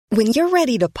When you're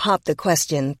ready to pop the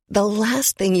question, the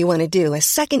last thing you want to do is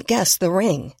second-guess the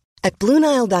ring. At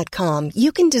BlueNile.com,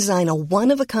 you can design a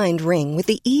one-of-a-kind ring with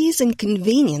the ease and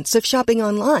convenience of shopping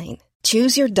online.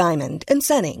 Choose your diamond and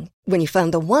setting. When you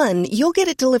find the one, you'll get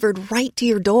it delivered right to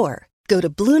your door. Go to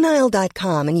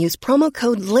BlueNile.com and use promo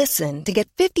code LISTEN to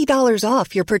get $50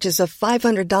 off your purchase of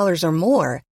 $500 or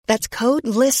more. That's code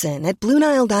LISTEN at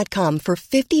BlueNile.com for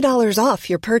 $50 off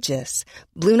your purchase.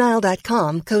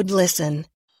 BlueNile.com, code LISTEN.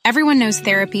 Everyone knows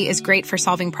therapy is great for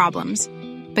solving problems.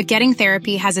 But getting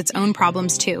therapy has its own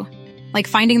problems too. Like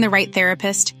finding the right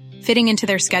therapist, fitting into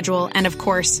their schedule, and of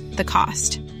course, the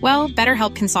cost. Well,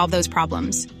 BetterHelp can solve those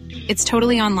problems. It's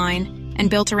totally online and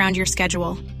built around your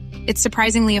schedule. It's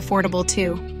surprisingly affordable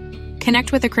too.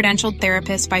 Connect with a credentialed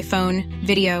therapist by phone,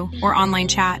 video, or online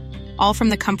chat, all from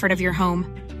the comfort of your home.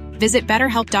 Visit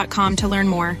BetterHelp.com to learn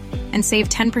more and save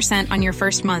 10% on your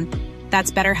first month. That's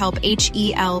BetterHelp,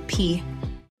 H-E-L-P.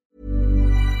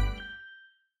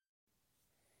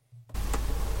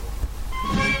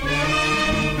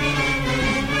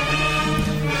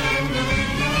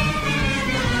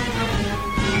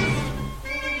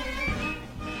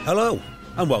 Hello,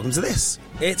 and welcome to this.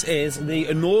 It is the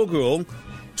inaugural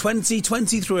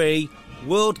 2023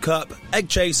 World Cup Egg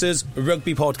Chasers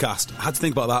Rugby podcast. I had to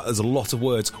think about that. There's a lot of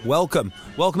words. Welcome.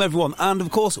 Welcome, everyone. And, of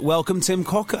course, welcome, Tim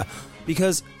Cocker,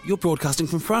 because you're broadcasting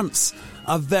from France.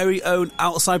 Our very own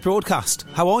outside broadcast.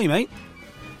 How are you, mate?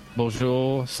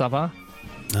 Bonjour, ça va?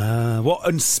 What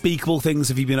unspeakable things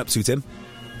have you been up to, Tim?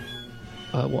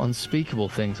 What unspeakable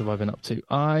things have I been up to?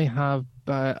 I have...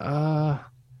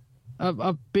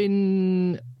 I've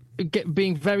been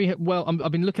being very well.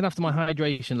 I've been looking after my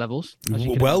hydration levels. As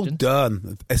you can imagine.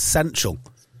 Done. Essential.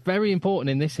 Very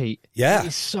important in this heat. Yeah.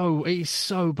 It's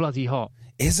so bloody hot.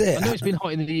 Is it? I know it's been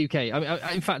hot in the UK. I mean,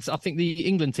 in fact, I think the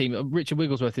England team, Richard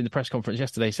Wigglesworth in the press conference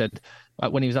yesterday said,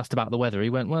 when he was asked about the weather,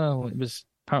 he went, "Well,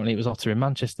 apparently it was hotter in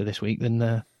Manchester this week than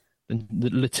the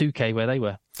Le Touquet where they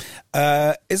were."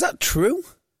 Is that true?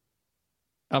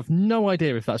 I've no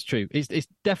idea if that's true. It's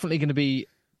definitely going to be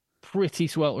pretty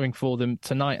sweltering for them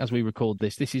tonight as we record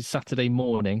this. This is Saturday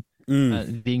morning.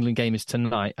 The England game is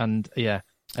tonight. And yeah,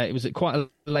 it was quite a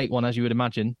late one, as you would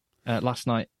imagine, last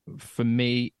night for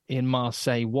me in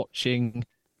Marseille watching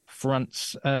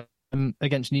France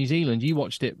against New Zealand. You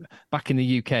watched it back in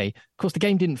the UK. Of course, the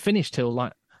game didn't finish till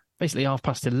basically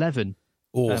 11:30.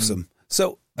 Awesome.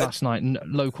 So last night,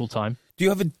 local time. Do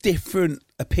you have a different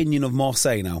opinion of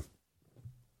Marseille now?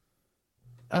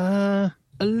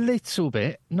 A little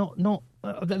bit, not.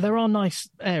 There are nice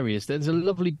areas. There's a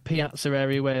lovely piazza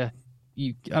area where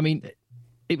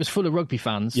it was full of rugby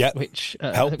fans, which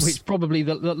helps. Which probably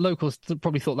the locals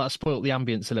probably thought that spoilt the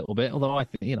ambience a little bit. Although I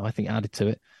think it added to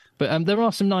it. But there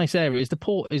are some nice areas. The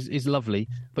port is lovely,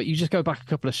 but you just go back a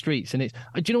couple of streets and it's.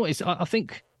 Do you know what? I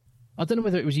think I don't know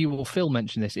whether it was you or Phil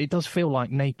mentioned this. It does feel like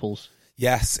Naples.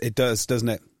 Yes, it does, doesn't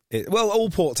it? Well,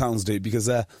 all port towns do because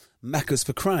they're meccas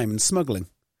for crime and smuggling.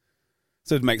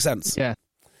 So it makes sense. Yeah.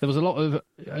 There was a lot of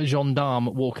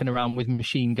gendarmes walking around with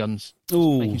machine guns,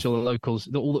 making sure the locals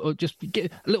just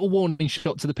get a little warning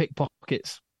shot to the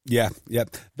pickpockets. Yeah.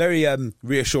 Very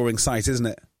reassuring sight, isn't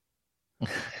it?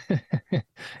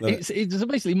 It's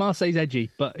basically Marseille's edgy,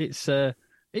 but it's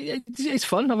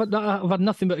fun. I've had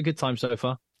nothing but a good time so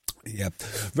far. Yeah.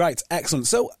 Right. Excellent.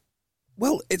 So,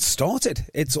 well, it started.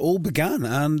 It's all began,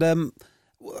 and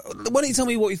why don't you tell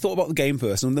me what you thought about the game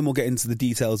first, and then we'll get into the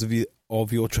details of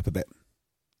your trip a bit.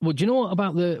 Well, do you know what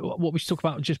about what we should talk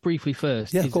about just briefly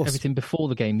first? Yeah, of course. Everything before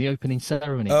the game, the opening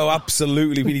ceremony. Oh,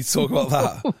 absolutely. We need to talk about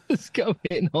that. What's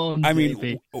going on? I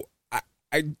mean,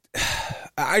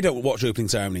 I don't watch opening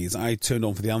ceremonies. I turned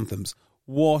on for the anthems.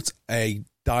 What a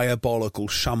diabolical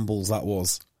shambles that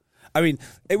was. I mean,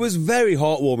 it was very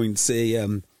heartwarming to see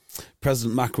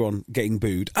President Macron getting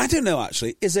booed. I don't know,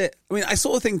 actually. Is it? I mean, I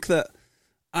sort of think that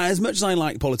as much as I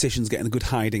like politicians getting a good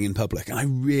hiding in public, and I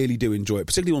really do enjoy it,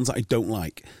 particularly ones that I don't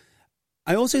like,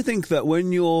 I also think that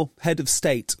when your head of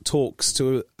state talks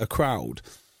to a crowd,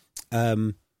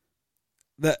 that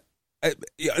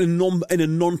in a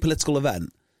non-political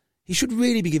event, he should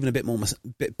really be given a bit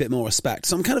more respect.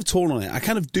 So I'm kind of torn on it. I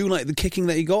kind of do like the kicking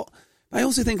that he got. I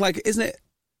also think, isn't it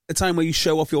a time where you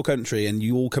show off your country and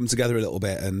you all come together a little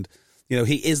bit, and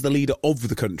he is the leader of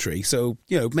the country, so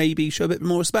maybe show a bit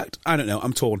more respect. I don't know.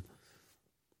 I'm torn.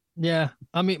 Yeah,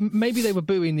 I mean, maybe they were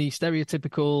booing the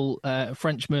stereotypical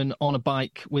Frenchman on a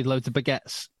bike with loads of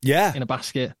baguettes. In a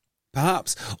basket.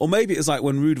 Perhaps, or maybe it was like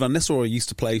when Ruud van Nistelrooy used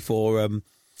to play for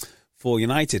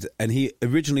United, and he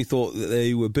originally thought that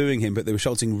they were booing him, but they were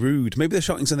shouting rude. Maybe they're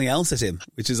shouting something else at him,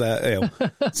 which is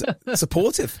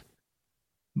supportive.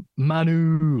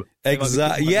 Manu.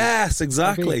 Exactly. Yes,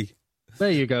 exactly.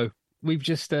 There you go. We've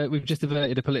just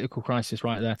averted a political crisis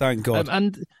right there. Thank God.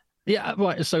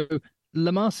 Right. So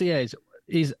La Marseillaise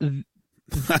is,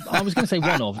 I was going to say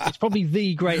one of. It's probably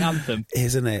the great anthem,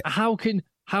 isn't it? How can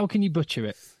you butcher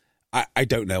it? I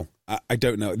don't know. I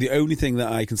don't know. The only thing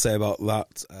that I can say about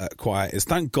that choir is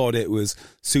thank God it was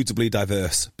suitably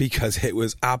diverse, because it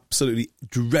was absolutely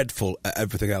dreadful at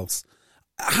everything else.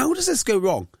 How does this go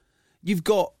wrong? You've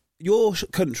got your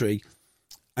country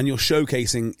and you're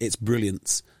showcasing its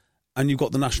brilliance, and you've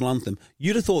got the national anthem.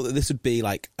 You'd have thought that this would be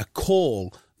like a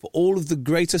call for all of the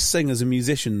greatest singers and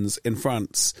musicians in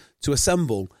France to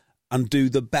assemble and do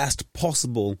the best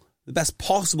possible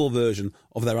version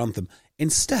of their anthem.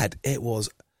 Instead, it was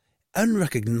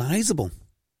unrecognisable.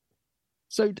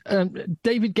 So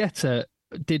David Guetta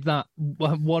did that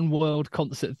One World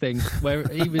concert thing where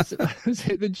he was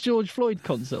it the George Floyd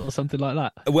concert or something like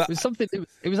that? Well,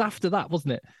 it was after that,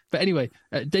 wasn't it? But anyway,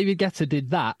 David Guetta did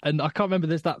that, and I can't remember.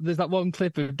 There's that one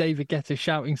clip of David Guetta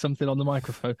shouting something on the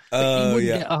microphone.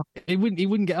 He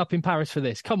wouldn't get up in Paris for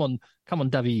this. Come on,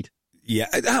 David. Yeah,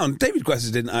 hang on. David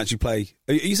Guetta didn't actually play.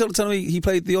 Are you sort of telling me he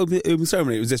played the opening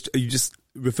ceremony? Are you just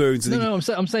referring to? No,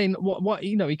 I'm saying what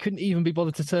he couldn't even be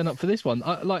bothered to turn up for this one.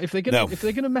 Like if they're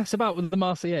gonna mess about with the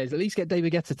Marseillaise, at least get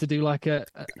David Guetta to do like a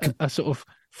sort of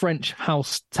French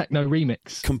house techno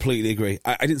remix. Completely agree.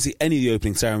 I didn't see any of the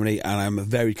opening ceremony, and I'm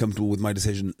very comfortable with my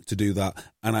decision to do that.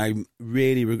 And I'm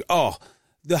really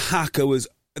the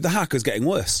hacker's getting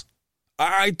worse.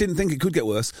 I didn't think it could get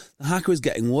worse. The hacker is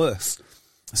getting worse.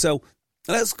 So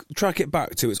let's track it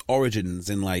back to its origins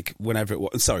in like whenever it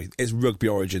was. Sorry, its rugby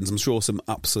origins. I'm sure some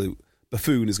absolute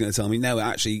buffoon is going to tell me no, it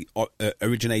actually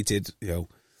originated,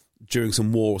 during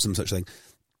some war or some such thing.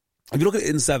 If you look at it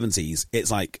in the 70s, it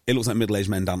looks like middle-aged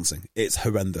men dancing. It's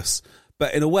horrendous,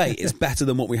 but in a way, it's better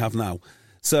than what we have now.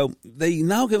 So they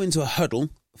now go into a huddle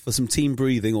for some team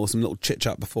breathing or some little chit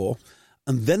chat before,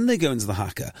 and then they go into the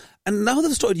haka. And now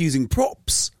they've started using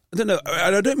props. I don't know.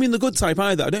 I don't mean the good type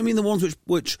either. I don't mean the ones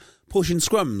which push in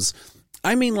scrums.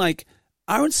 I mean like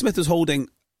Aaron Smith was holding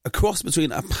a cross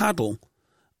between a paddle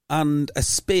and a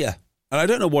spear. And I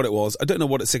don't know what it was. I don't know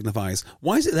what it signifies.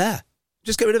 Why is it there?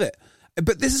 Just get rid of it.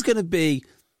 But this is going to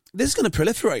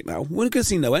proliferate now. We're going to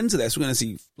see no end to this. We're going to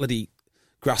see bloody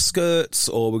grass skirts,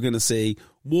 or we're going to see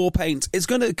war paint. It's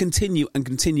going to continue and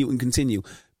continue and continue.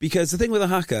 Because the thing with a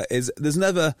hacker is there's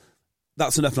never...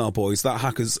 That's enough now, boys. That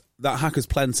hacker's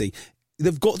plenty.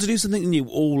 They've got to do something new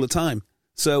all the time.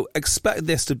 So expect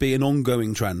this to be an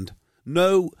ongoing trend.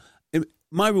 No,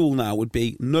 my rule now would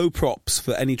be no props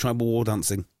for any tribal war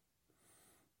dancing.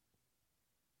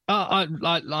 I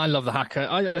love the hacker.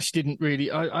 I actually didn't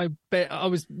really. I bet I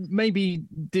was maybe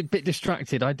a bit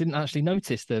distracted. I didn't actually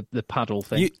notice the paddle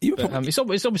thing. It's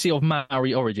obviously of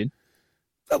Maori origin.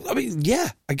 I mean,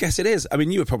 yeah, I guess it is. I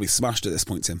mean, you were probably smashed at this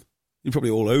point, Tim. You're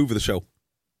probably all over the show.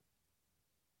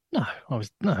 No, I was.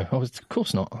 Of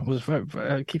course not. I was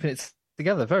very, keeping it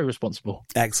together. Very responsible.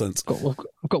 Excellent.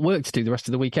 I've got work to do the rest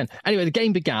of the weekend. Anyway, the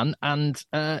game began, and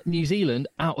New Zealand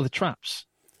out of the traps.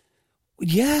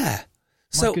 Yeah.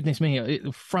 My goodness me,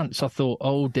 France. I thought,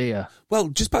 oh dear. Well,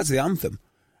 just back to the anthem.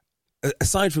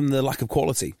 Aside from the lack of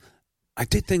quality, I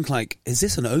did think, like, is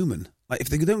this an omen? Like, if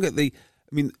they don't get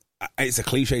it's a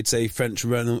cliche to say French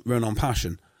run on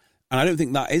passion. And I don't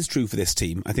think that is true for this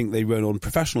team. I think they run on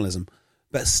professionalism.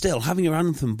 But still, having your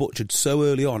anthem butchered so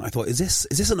early on, I thought, is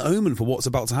this an omen for what's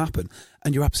about to happen?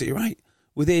 And you're absolutely right.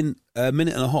 Within a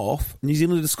minute and a half, New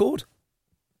Zealand had scored.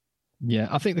 Yeah,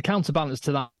 I think the counterbalance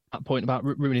to that point about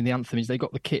ruining the anthem is they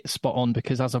got the kit spot on,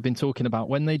 because as I've been talking about,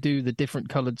 when they do the different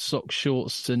coloured socks,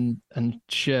 shorts and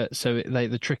shirts, so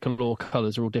the tricolour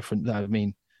colours are all different. I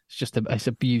mean, it's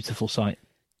a beautiful sight.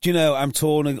 Do you know, I'm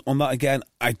torn on that again.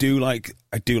 I do like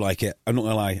it. I'm not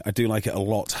going to lie. I do like it a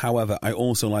lot. However, I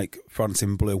also like France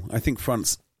in blue. I think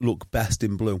France look best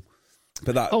in blue.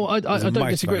 But that I don't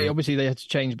disagree. Barrier. Obviously, they had to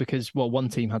change because, one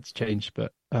team had to change.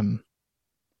 But,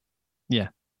 yeah.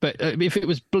 But if it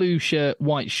was blue shirt,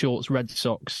 white shorts, red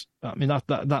socks, I mean, that's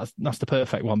the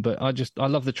perfect one. But I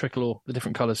love the tricolour, the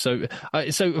different colours. So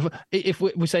if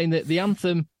we're saying that the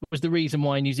anthem was the reason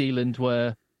why New Zealand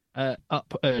were...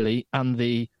 up early, and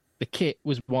the kit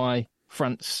was why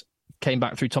France came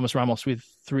back through Thomas Ramos with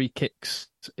 3 kicks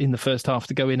in the first half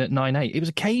to go in at 9-8. It was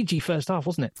a cagey first half,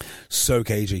 wasn't it? So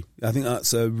cagey. I think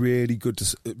that's a really good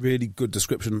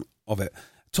description of it.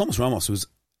 Thomas Ramos was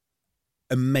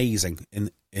amazing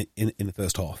in the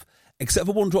first half. Except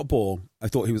for one drop ball, I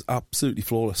thought he was absolutely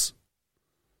flawless.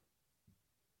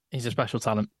 He's a special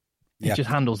talent. He just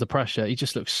handles the pressure. He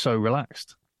just looks so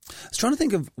relaxed. I was trying to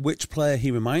think of which player he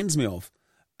reminds me of.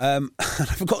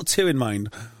 I've got two in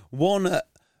mind. One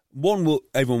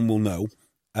everyone will know,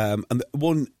 and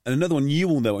another one you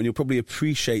will know, and you'll probably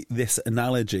appreciate this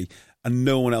analogy, and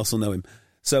no one else will know him.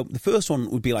 So the first one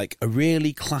would be like a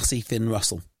really classy Finn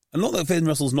Russell. And not that Finn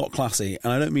Russell's not classy,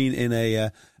 and I don't mean in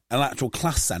an actual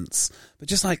class sense, but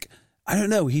just like, I don't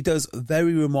know, he does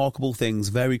very remarkable things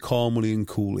very calmly and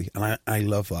coolly, and I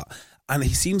love that. And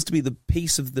he seems to be the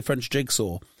piece of the French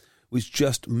jigsaw which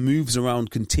just moves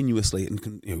around continuously,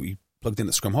 and he plugged in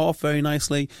at scrum half very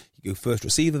nicely, he go first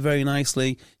receiver very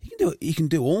nicely, he can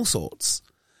do all sorts.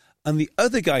 And the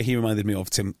other guy he reminded me of,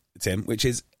 Tim, which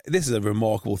is, this is a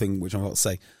remarkable thing which I'm about to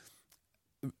say,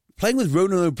 playing with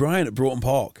Ronan O'Brien at Broughton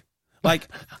Park. Like,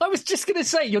 I was just going to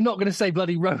say, you're not going to say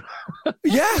bloody Ronan.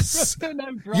 Yes. Ronan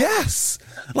O'Brien. Yes.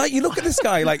 Like, you look at this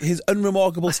guy, like his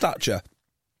unremarkable stature,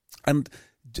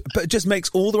 but just makes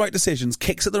all the right decisions,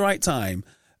 kicks at the right time,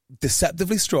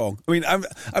 deceptively strong. I mean,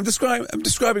 I'm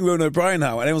describing Ronan O'Brien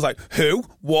now, and everyone's like, who?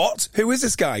 What? Who is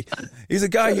this guy? He's a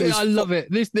guy who's... I love it.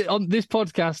 On this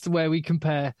podcast where we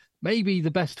compare maybe the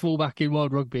best fullback in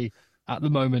world rugby at the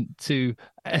moment to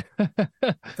a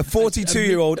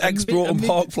 42-year-old ex-Broughton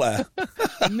Park player.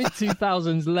 A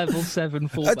mid-2000s level 7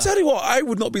 fullback. I tell you what, I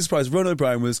would not be surprised. Ronan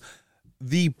O'Brien was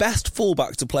the best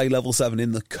fullback to play level 7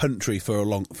 in the country for a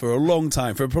long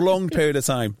time, for a prolonged period of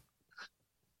time.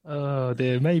 Oh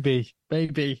dear, maybe.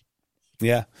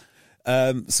 Yeah.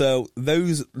 So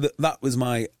that was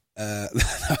my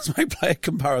player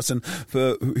comparison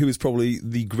for who is probably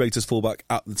the greatest fullback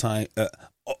at the time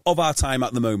of our time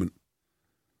at the moment.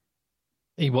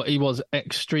 He was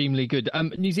extremely good.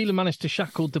 New Zealand managed to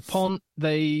shackle Dupont.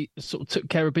 They sort of took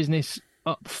care of business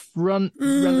up front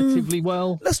relatively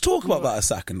well. Let's talk about that a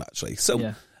second, actually. So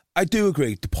yeah. I do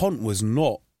agree, Dupont was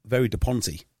not very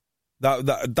Duponty.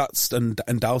 That's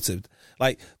undoubted.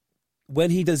 Like, when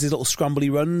he does his little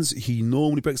scrambly runs, he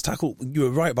normally breaks tackle. You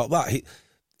were right about that.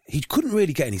 He couldn't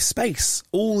really get any space.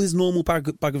 All his normal bag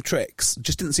of tricks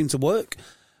just didn't seem to work.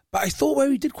 But I thought where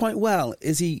he did quite well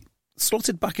is he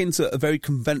slotted back into a very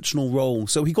conventional role.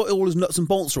 So he got all his nuts and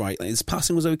bolts right. His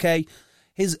passing was okay.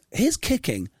 His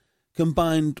kicking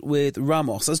combined with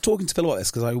Ramos. I was talking to Phil about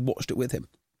this because I watched it with him.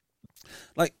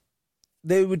 Like,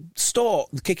 they would start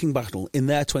the kicking battle in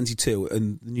their 22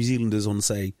 and the New Zealanders on,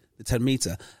 say, the 10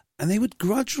 metre, and they would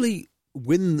gradually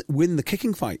win the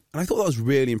kicking fight. And I thought that was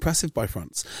really impressive by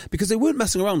France because they weren't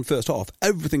messing around first half.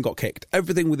 Everything got kicked.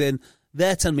 Everything within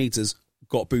their 10 metres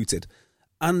got booted.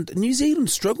 And New Zealand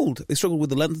struggled. They struggled with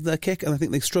the length of their kick, and I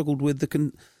think they struggled with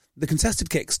the contested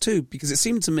kicks too, because it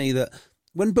seemed to me that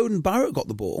when Beauden Barrett got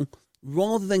the ball,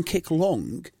 rather than kick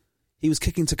long, he was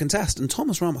kicking to contest, and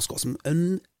Thomas Ramos got some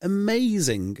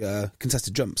amazing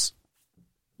contested jumps.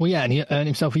 Well, yeah, and he earned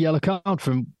himself a yellow card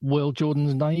from Will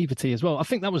Jordan's naivety as well. I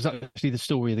think that was actually the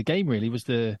story of the game, really, was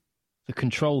the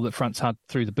control that France had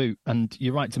through the boot. And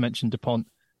you're right to mention Dupont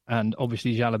and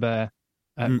obviously Jalabert.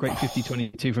 Great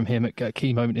 50-22 from him at a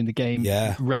key moment in the game.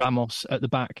 Yeah. Ramos at the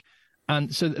back.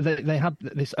 And so they had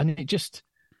this, and it just,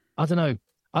 I don't know,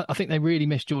 I think they really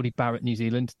missed Geordie Barrett, New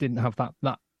Zealand, didn't have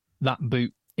that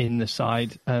boot in the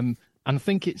side. And I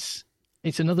think it's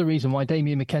another reason why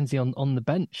Damien McKenzie on the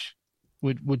bench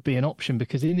would be an option,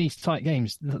 because in these tight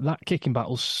games, that kicking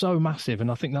battle is so massive,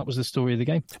 and I think that was the story of the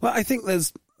game. Well, I think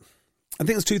there's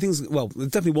two things. Well,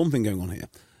 there's definitely one thing going on here,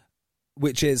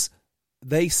 which is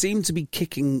they seem to be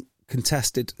kicking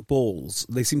contested balls.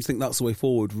 They seem to think that's the way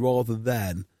forward rather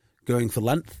than going for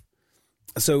length.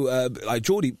 So, like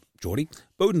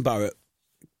Beauden Barrett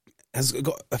has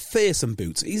got a fearsome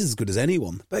boot. He's as good as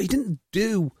anyone, but he didn't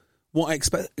do what I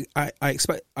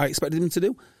expected him to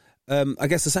do. I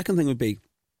guess the second thing would be,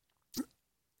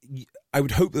 I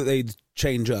would hope that they'd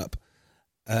change up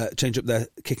their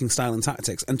kicking style and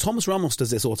tactics. And Thomas Ramos does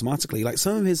this automatically. Like,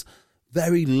 some of his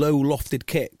very low lofted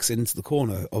kicks into the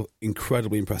corner are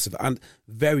incredibly impressive and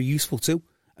very useful too.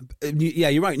 Yeah,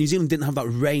 you're right. New Zealand didn't have that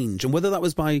range, and whether that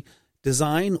was by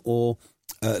design or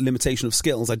limitation of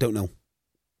skills, I don't know.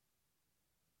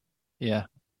 Yeah,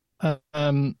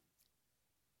 there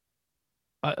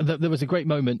was a great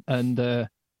moment, and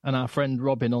our friend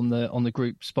Robin on the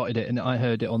group spotted it, and I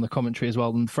heard it on the commentary as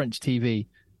well on French TV.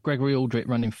 Gregory Aldrit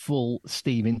running full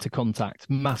steam into contact,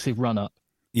 massive run up.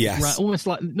 Yes. Almost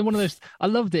like one of those. I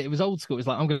loved it. It was old school. It was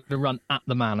like, I'm going to run at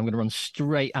the man. I'm going to run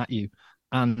straight at you.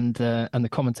 And the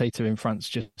commentator in France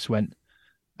just went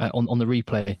on the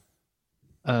replay.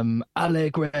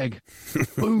 Allez, Greg.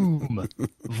 Boom.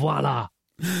 Voila.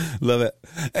 Love it.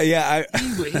 Yeah.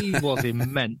 He was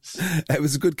immense. It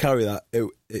was a good carry, that.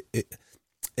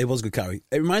 It was a good carry.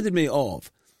 It reminded me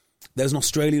of, there's an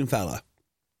Australian fella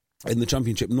in the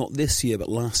Championship, not this year, but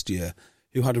last year,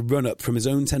 who had a run-up from his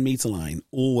own 10-metre line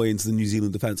all the way into the New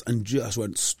Zealand defence and just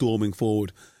went storming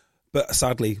forward. But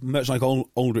sadly, much like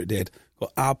Aldrich did,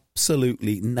 got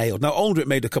absolutely nailed. Now, Aldrich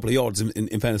made a couple of yards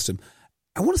in fairness to him.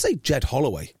 I want to say Jed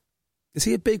Holloway. Is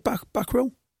he a big back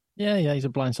row? Yeah, he's a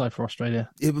blindside for Australia.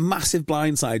 A massive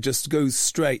blindside, just goes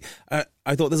straight.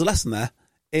 I thought there's a lesson there.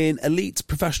 In elite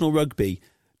professional rugby,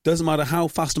 doesn't matter how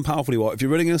fast and powerful you are, if you're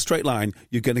running in a straight line,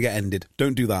 you're going to get ended.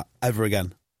 Don't do that ever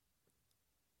again.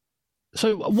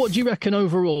 So what do you reckon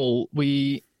overall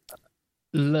we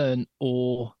learn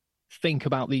or think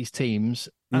about these teams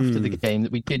after the game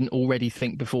that we didn't already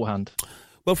think beforehand?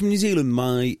 Well, from New Zealand,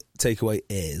 my takeaway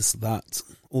is that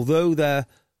although their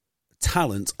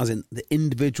talent, as in the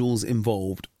individuals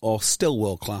involved, are still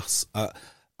world class,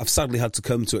 I've sadly had to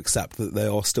come to accept that they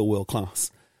are still world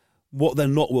class. What they're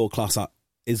not world class at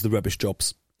is the rubbish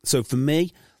jobs. So for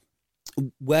me,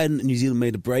 when New Zealand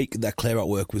made a break, their clear-out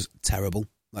work was terrible.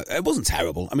 Like, it wasn't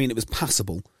terrible. I mean, it was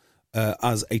passable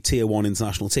as a Tier 1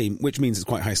 international team, which means it's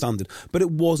quite high standard. But it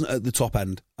wasn't at the top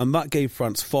end. And that gave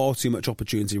France far too much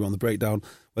opportunity around the breakdown,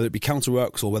 whether it be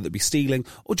counter-rucks or whether it be stealing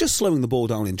or just slowing the ball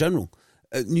down in general.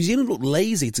 New Zealand looked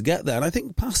lazy to get there. And I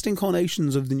think past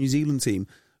incarnations of the New Zealand team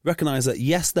recognise that,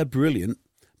 yes, they're brilliant,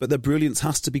 but their brilliance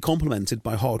has to be complemented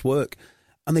by hard work.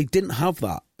 And they didn't have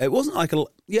that. It wasn't like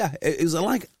it was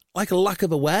like a lack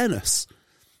of awareness.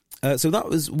 So that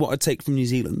was what I'd take from New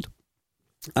Zealand.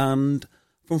 And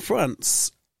from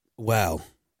France, well,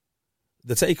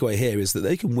 the takeaway here is that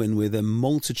they can win with a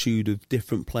multitude of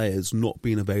different players not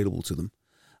being available to them.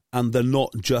 And they're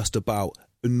not just about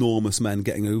enormous men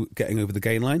getting over the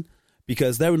gain line,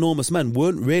 because their enormous men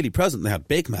weren't really present. They had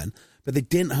big men, but they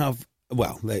didn't have,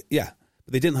 they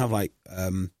didn't have like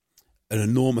an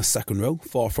enormous second row,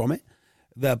 far from it.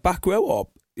 Their back row are,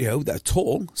 they're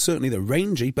tall, certainly they're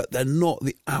rangy, but they're not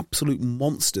the absolute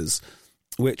monsters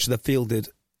which they've fielded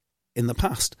in the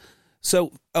past.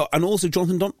 So, and also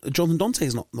Jonathan Dante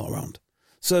is not around.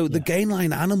 So the gain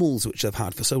line animals which they've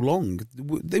had for so long,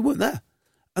 they weren't there.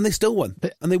 And they still won.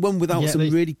 And they won without some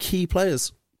really key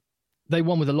players. They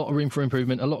won with a lot of room for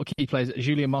improvement, a lot of key players.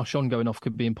 Julien Marchand going off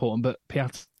could be important, but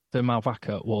Piatto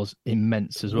Malvaca was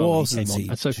immense as well. Wasn't he?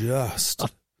 And so just...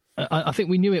 I think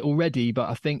we knew it already, but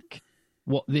I think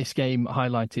what this game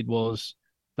highlighted was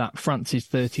that France's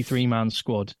 33-man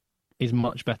squad is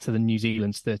much better than New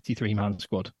Zealand's 33-man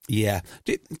squad. Yeah.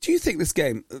 Do you think this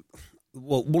game...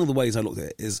 Well, one of the ways I looked at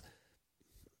it is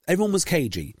everyone was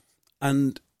cagey,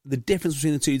 and the difference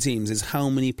between the two teams is how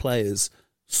many players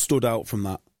stood out from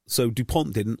that. So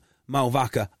Dupont didn't.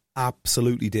 Malvaca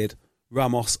absolutely did.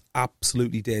 Ramos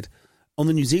absolutely did. On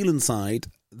the New Zealand side,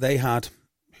 they had...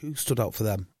 Who stood out for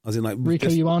them? As in, like, Rico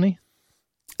Ioane?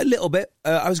 A little bit.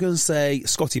 I was going to say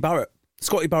Scotty Barrett.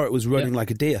 Scotty Barrett was running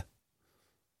like a deer.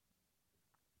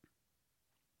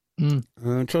 I'm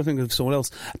trying to think of someone else.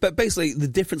 But basically, the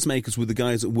difference makers were the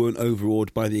guys that weren't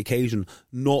overawed by the occasion,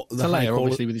 not the Talea,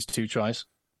 obviously, with his 2 tries.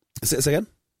 Say again?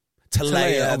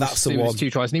 Talea, that's the one. With his 2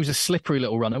 tries. And he was a slippery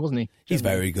little runner, wasn't he? He's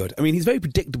very good. I mean, he's very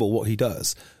predictable what he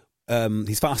does.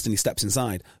 He's fast and he steps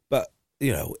inside. But,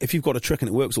 if you've got a trick and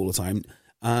it works all the time...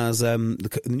 As the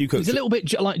new coach, he's a little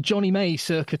bit like Johnny May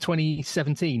circa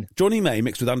 2017. Johnny May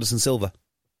mixed with Anderson Silva.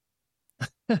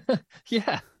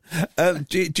 Yeah.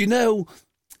 Do you know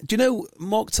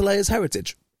Mark Talea's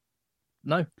heritage?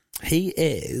 No. He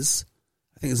is,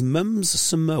 I think his mum's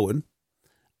Samoan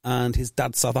and his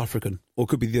dad's South African, or it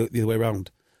could be the other way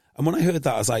around. And when I heard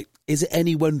that, I was like, is it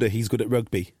any wonder he's good at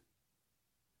rugby?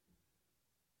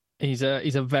 He's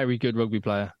a very good rugby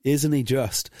player. Isn't he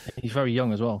just? He's very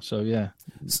young as well, so yeah,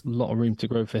 a lot of room to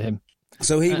grow for him.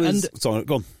 So he was... Sorry,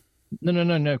 go on.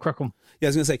 No, crack on. Yeah, I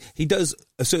was going to say, he does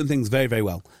certain things very, very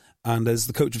well. And as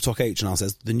the coach of Talk H now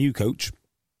says, the new coach,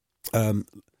 Liam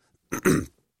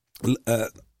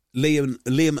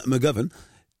McGovern,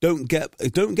 don't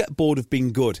get bored of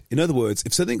being good. In other words,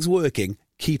 if something's working,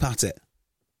 keep at it.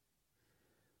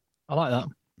 I like that.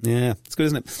 Yeah, it's good,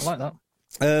 isn't it? I like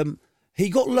that. He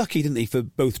got lucky, didn't he, for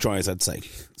both tries, I'd say.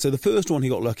 So the first one, he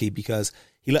got lucky because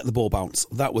he let the ball bounce.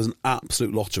 That was an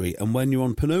absolute lottery. And when you're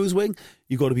on Pinot's wing,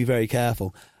 you've got to be very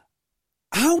careful.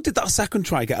 How did that second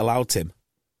try get allowed, Tim?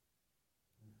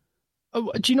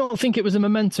 Oh, do you not think it was a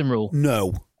momentum rule?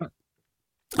 No.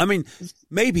 I mean,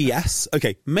 maybe yes.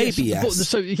 Okay, maybe yes.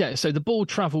 So the ball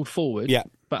travelled forward. Yeah.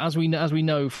 But as we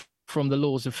know from the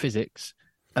laws of physics,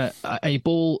 a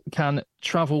ball can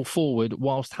travel forward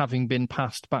whilst having been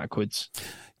passed backwards.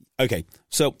 Okay,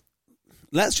 so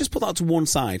let's just put that to one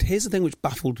side. Here's the thing which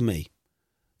baffled me.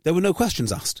 There were no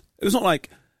questions asked. It was not like,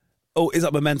 oh, is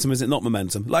that momentum, is it not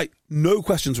momentum? Like, no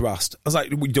questions were asked. I was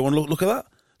like, you don't want to look at that?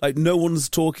 Like, no one's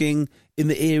talking in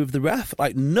the ear of the ref.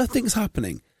 Like, nothing's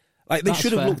happening. Like, they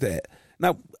should have looked at it.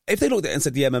 Now, if they looked at it and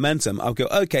said, yeah, momentum, I'll go,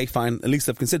 okay, fine, at least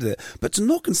they've considered it. But to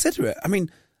not consider it, I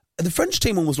mean, the French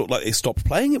team almost looked like they stopped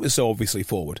playing. It was so obviously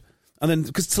forward. And then,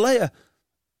 because Talea,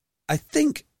 I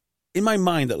think, in my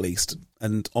mind at least,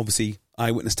 and obviously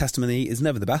eyewitness testimony is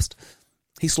never the best,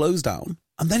 he slows down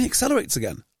and then he accelerates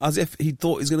again, as if he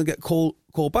thought he was going to get called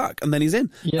back, and then he's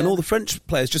in. Yeah. And all the French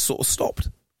players just sort of stopped.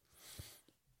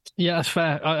 Yeah, that's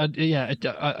fair.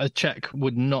 A check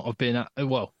would not have been,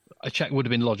 a check would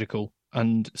have been logical.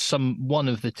 And one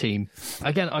of the team,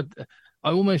 again, I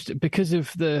almost, because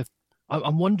of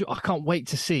I'm wondering, I can't wait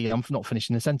to see, I'm not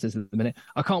finishing the sentence at the minute,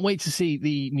 I can't wait to see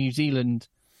the New Zealand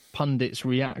pundits'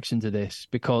 reaction to this,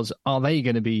 because are they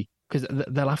going to be, because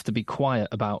they'll have to be quiet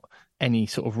about any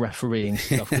sort of refereeing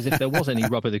stuff, because if there was any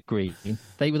rub of the green,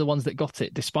 they were the ones that got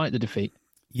it, despite the defeat.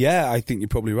 Yeah, I think you're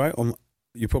probably right on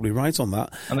that.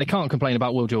 And they can't complain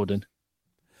about Will Jordan.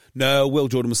 No, Will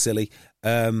Jordan was silly.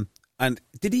 And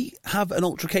did he have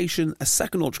a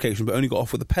second altercation, but only got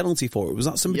off with a penalty for it? Was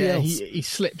that somebody else? He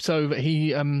slipped over.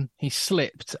 He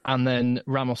slipped, and then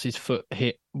Ramos's foot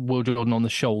hit Will Jordan on the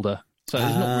shoulder. So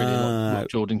there's not really a lot Will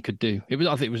Jordan could do. I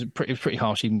think it was pretty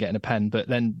harsh, even getting a pen. But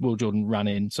then Will Jordan ran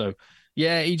in. So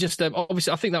yeah, he just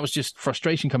obviously, I think that was just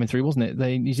frustration coming through, wasn't it?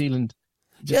 New Zealand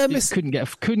couldn't get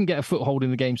a foothold in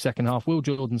the game second half. Will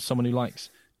Jordan's someone who likes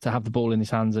to have the ball in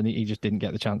his hands, and he just didn't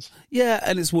get the chance. Yeah,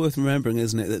 and it's worth remembering,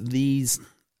 isn't it, that these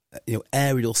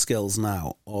aerial skills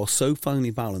now are so finely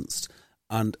balanced,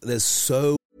 and there's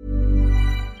so...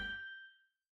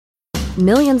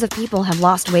 Millions of people have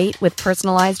lost weight with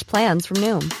personalized plans from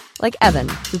Noom. Like Evan,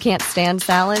 who can't stand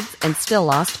salads and still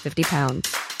lost 50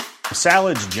 pounds.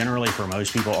 Salads generally for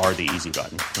most people are the easy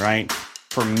button, right?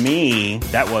 For me,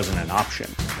 that wasn't an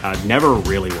option. I never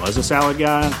really was a salad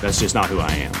guy. That's just not who I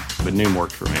am. But Noom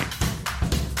worked for me.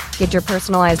 Get your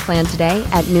personalized plan today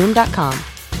at Noom.com.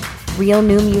 Real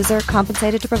Noom user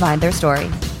compensated to provide their story.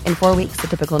 In 4 weeks, the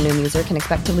typical Noom user can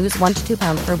expect to lose 1 to 2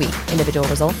 pounds per week. Individual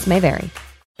results may vary.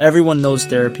 Everyone knows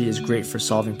therapy is great for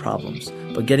solving problems,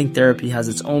 but getting therapy has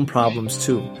its own problems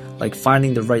too, like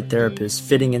finding the right therapist,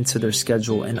 fitting into their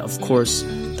schedule, and of course,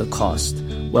 the cost.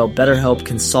 Well, BetterHelp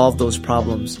can solve those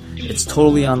problems. It's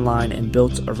totally online and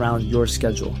built around your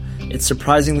schedule. It's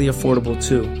surprisingly affordable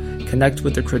too. Connect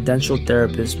with a credentialed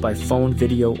therapist by phone,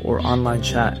 video, or online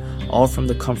chat, all from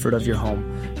the comfort of your home.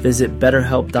 Visit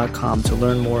BetterHelp.com to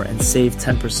learn more and save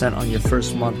 10% on your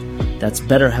first month. That's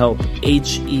BetterHelp,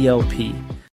 H-E-L-P.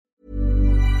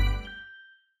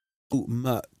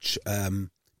 Much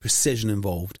precision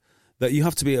involved that you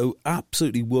have to be an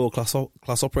absolutely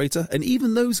world-class operator, and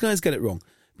even those guys get it wrong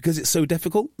because it's so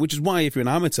difficult, which is why if you're an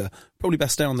amateur, probably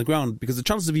best stay on the ground, because the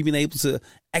chances of you being able to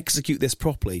execute this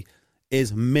properly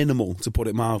is minimal, to put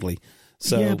it mildly.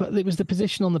 So, yeah, but it was the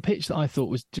position on the pitch that I thought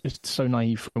was just so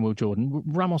naive from Will Jordan.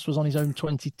 Ramos was on his own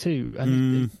 22,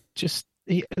 and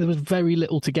there was very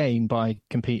little to gain by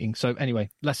competing. So anyway,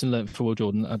 lesson learned for Will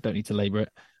Jordan. I don't need to labour it.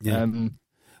 Yeah.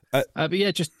 But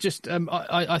yeah,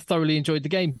 I thoroughly enjoyed the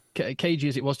game, cagey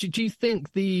as it was. Do you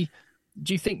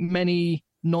think many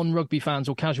non-rugby fans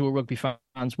or casual rugby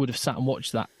fans would have sat and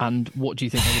watched that? And what do you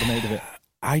think they would have made of it?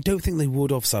 I don't think they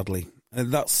would have, sadly.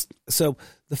 So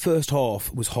the first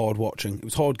half was hard watching. It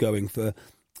was hard going for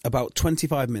about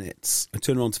 25 minutes. I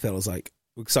turned around to Phil. I was like,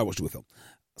 because I watched it with Phil. I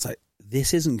was like,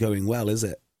 this isn't going well, is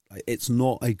it? Like, it's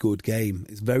not a good game.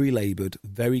 It's very laboured,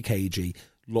 very cagey,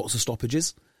 lots of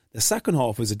stoppages. The second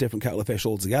half was a different kettle of fish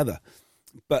altogether.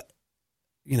 But,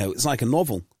 it's like a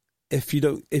novel. If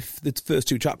the first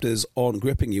 2 chapters aren't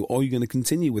gripping you, are you going to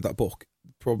continue with that book?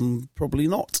 Probably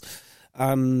not.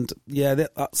 And yeah,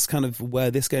 that's kind of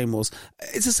where this game was.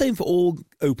 It's the same for all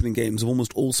opening games of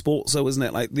almost all sports, though, isn't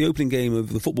it? Like the opening game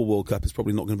of the Football World Cup is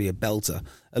probably not going to be a belter,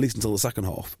 at least until the second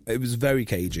half. It was very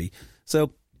cagey.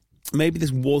 So maybe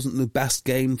this wasn't the best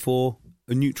game for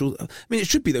a neutral. I mean, it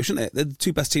should be, though, shouldn't it? They're the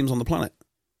 2 best teams on the planet.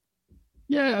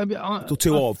 Yeah,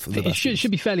 it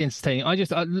should be fairly entertaining.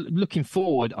 Looking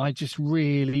forward, I just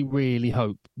really, really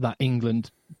hope that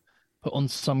England put on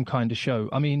some kind of show.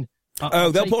 I mean,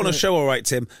 they'll put on a show, all right,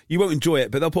 Tim. You won't enjoy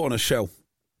it, but they'll put on a show.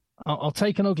 I'll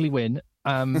take an ugly win.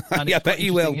 And yeah, I bet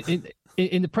you will.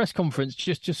 In the press conference,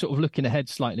 just sort of looking ahead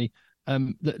slightly,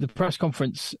 the press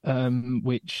conference,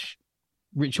 which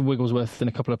Richard Wigglesworth and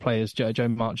a couple of players, Joe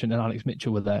Marchant and Alex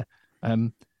Mitchell, were there.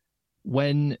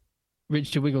 When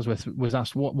Richard Wigglesworth was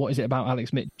asked, what is it about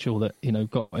Alex Mitchell that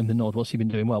got him the nod? What's he been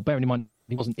doing well? Bearing in mind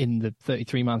he wasn't in the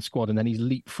 33-man squad, and then he's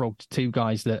leapfrogged 2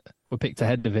 guys that were picked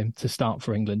ahead of him to start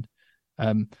for England.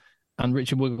 And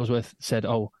Richard Wigglesworth said,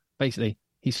 basically,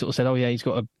 he sort of said, yeah, he's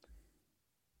got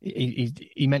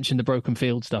he mentioned the broken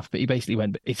field stuff, but he basically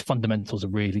went, "Its fundamentals are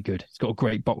really good. It's got a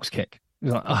great box kick." He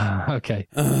was like, okay,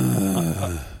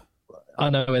 I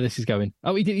know where this is going.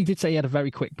 Oh, he did say he had a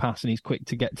very quick pass and he's quick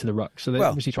to get to the ruck. So they're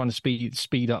obviously trying to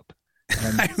speed up.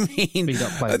 I mean,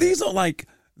 are these not like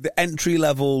the entry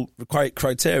level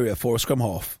criteria for a scrum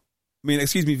half? I mean,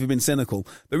 excuse me if you've been cynical,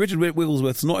 but Richard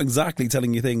Wigglesworth's not exactly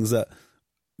telling you things that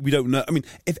we don't know. I mean,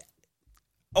 if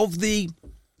of the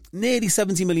nearly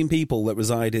 70 million people that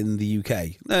reside in the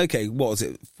UK, okay, what is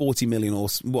it, 40 million or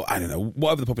what? I don't know,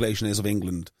 whatever the population is of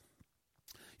England,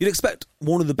 you'd expect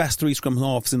one of the best 3 scrum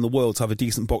halves in the world to have a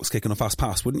decent box kick and a fast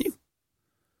pass, wouldn't you?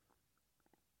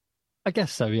 I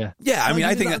guess so, yeah. Yeah, I mean,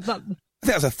 I think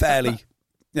that's a fairly,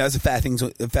 that's a fair thing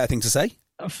to say.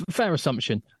 Fair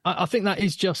assumption. I think that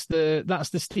is just that's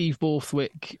the Steve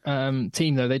Borthwick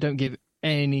team, though. They don't give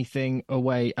anything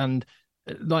away. And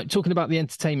like talking about the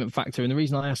entertainment factor, and the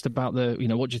reason I asked about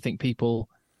what do you think people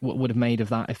would have made of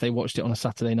that if they watched it on a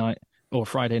Saturday night or a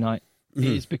Friday night,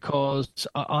 is because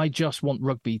I just want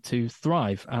rugby to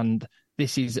thrive. And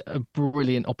this is a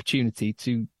brilliant opportunity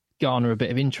to garner a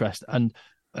bit of interest. And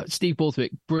Steve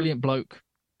Borthwick, brilliant bloke,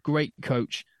 great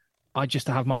coach. I just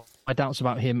have my doubts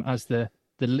about him as the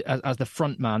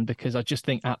front man, because I just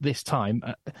think at this time,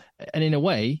 and in a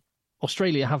way,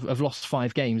 Australia have lost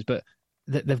 5 games, but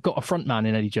they've got a front man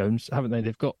in Eddie Jones, haven't they?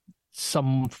 They've got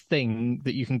something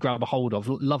that you can grab a hold of,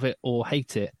 love it or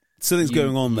hate it. Something's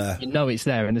going on there. You know it's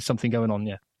there, and there's something going on,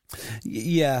 yeah.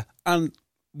 Yeah, and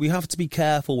we have to be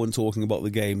careful when talking about the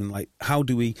game and like how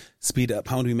do we speed it up,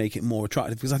 how do we make it more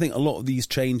attractive? Because I think a lot of these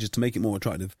changes to make it more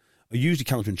attractive are usually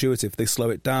counterintuitive. They slow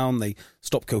it down, they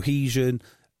stop cohesion,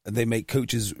 they make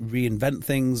coaches reinvent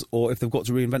things, or if they've got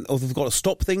to reinvent, or if they've got to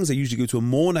stop things, they usually go to a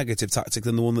more negative tactic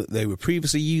than the one that they were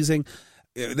previously using.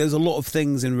 There's a lot of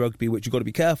things in rugby which you've got to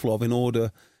be careful of in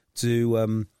order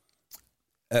to,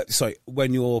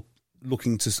 when you're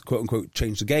looking to quote unquote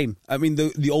change the game. I mean,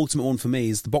 the ultimate one for me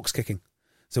is the box kicking.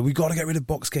 So we've got to get rid of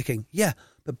box kicking. Yeah,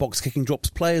 but box kicking drops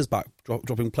players back.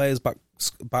 Dropping players back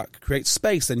creates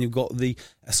space. Then you've got the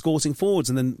escorting forwards.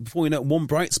 And then before you know it, one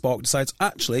bright spark decides,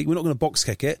 actually, we're not going to box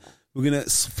kick it. We're going to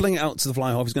fling it out to the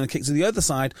fly half. He's going to kick to the other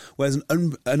side where there's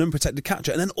an unprotected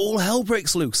catcher. And then all hell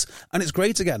breaks loose. And it's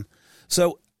great again.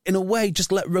 So in a way,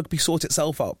 just let rugby sort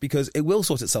itself out, because it will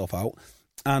sort itself out.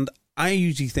 And I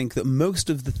usually think that most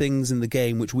of the things in the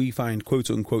game which we find quote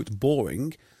unquote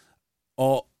boring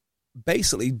are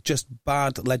basically just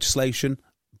bad legislation,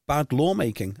 bad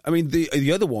lawmaking. I mean,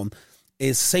 the other one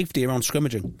is safety around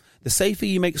scrimmaging. The safer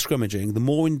you make scrimmaging, the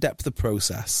more in-depth the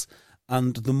process,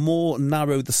 and the more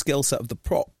narrow the skill set of the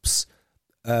props,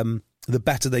 the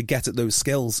better they get at those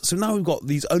skills. So now we've got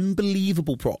these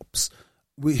unbelievable props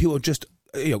who are just,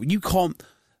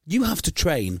 you have to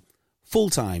train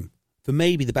full-time for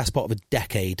maybe the best part of a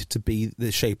decade to be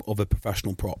the shape of a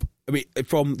professional prop. I mean,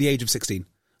 from the age of 16.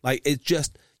 Like, it's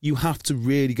just, you have to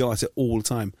really go at it all the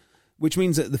time, which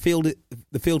means that the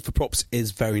field for props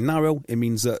is very narrow. It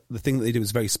means that the thing that they do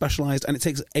is very specialised, and it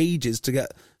takes ages to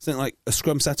get something like a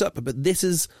scrum set up. But this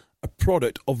is a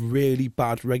product of really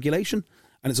bad regulation,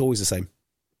 and it's always the same.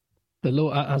 The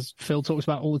law, as Phil talks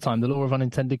about all the time, the law of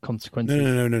unintended consequences.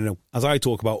 No. As I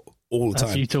talk about all the time.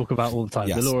 As you talk about all the time.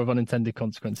 Yes. The law of unintended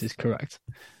consequences, correct.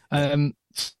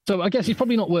 So I guess it's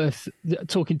probably not worth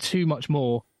talking too much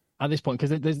more at this point,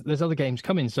 because there's other games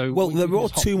coming. So there are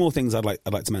 2 more things I'd like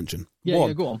to mention.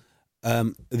 Yeah, go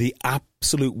on. The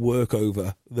absolute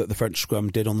workover that the French scrum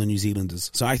did on the New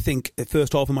Zealanders. So I think at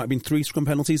first half there might have been 3 scrum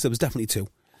penalties. There was definitely 2.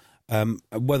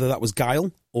 Whether that was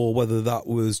guile or whether that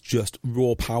was just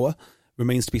raw power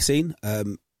remains to be seen.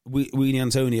 Weenie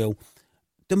Antonio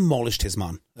demolished his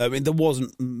man. I mean, there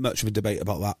wasn't much of a debate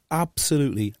about that.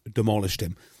 Absolutely demolished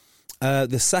him.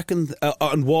 The second,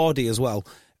 and Wardy as well.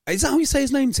 Is that how you say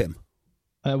his name, Tim?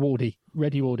 Wardy.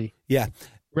 Reddy Wardy. Yeah.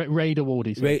 Raider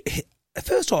Wardy.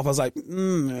 First off, I was like,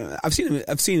 I've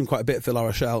seen him quite a bit for La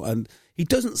Rochelle, and he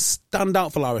doesn't stand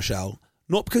out for La Rochelle.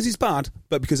 Not because he's bad,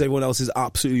 but because everyone else is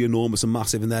absolutely enormous and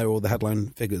massive, and they're all the headline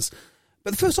figures.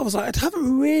 But the first half, I was like, I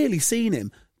haven't really seen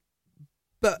him,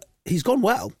 but he's gone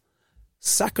well.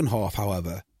 Second half,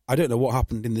 however, I don't know what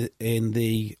happened in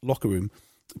the locker room,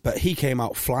 but he came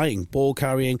out flying, ball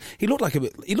carrying. He looked like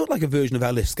a version of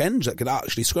Ellis Genge that could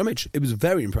actually scrimmage. It was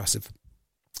very impressive.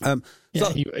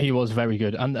 He was very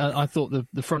good, and I thought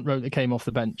the front row that came off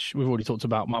the bench. We've already talked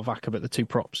about Malvaka, but the 2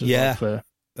 props as well for.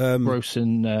 Gross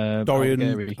and Dorian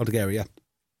Aldegheri, yeah.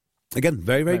 Again,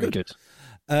 very, very good.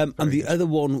 And the other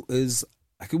one is,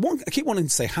 I keep wanting to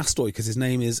say Hastoy because his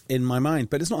name is in my mind,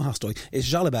 but it's not Hastoy,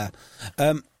 it's Jalabert.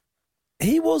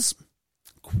 He was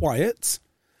quiet,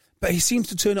 but he seems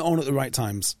to turn it on at the right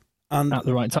times. And at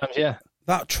the right times, yeah.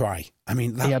 That try, I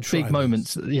mean, that he had try big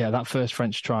moments. Yeah, that first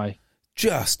French try.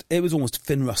 It was almost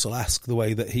Finn Russell-esque, the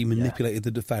way that he manipulated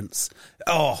the defence.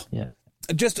 Oh, yeah.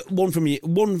 Just one from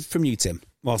you, Tim,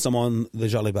 whilst I'm on the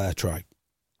Jalibert try.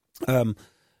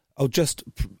 I'll just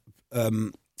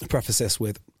preface this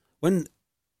with, when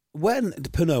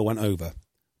Pinot went over,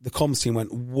 the comms team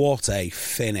went, what a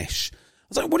finish. I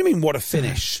was like, what do you mean, what a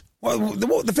finish? Well,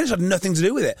 the finish had nothing to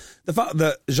do with it. The fact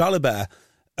that Jalibert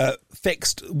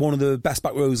fixed one of the best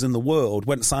back rows in the world,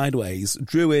 went sideways,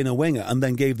 drew in a winger, and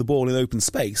then gave the ball in open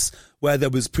space where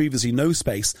there was previously no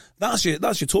space. That's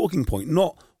your talking point,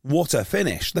 not what a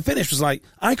finish. The finish was like,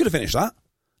 I could have finished that.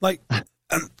 Like,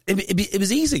 it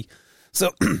was easy. So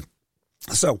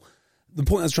the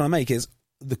point I was trying to make is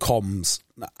the comms.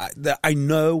 I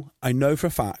know for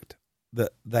a fact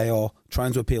that they are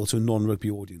trying to appeal to a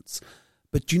non-rugby audience,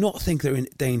 but do you not think they're in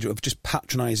danger of just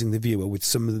patronising the viewer with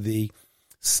some of the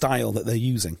style that they're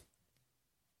using?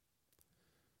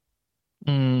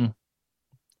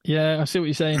 Yeah, I see what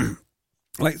you're saying.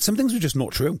 Like, some things were just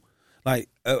not true. Like,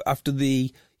 after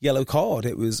the yellow card,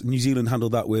 it was New Zealand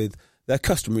handled that with their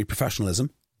customary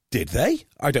professionalism. Did they?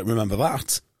 I don't remember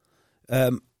that.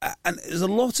 And there's a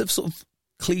lot of sort of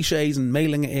cliches and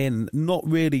mailing it in, not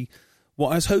really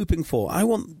what I was hoping for. I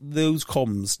want those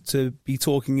comms to be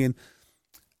talking in,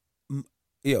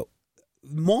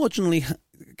 marginally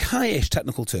high-ish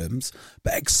technical terms,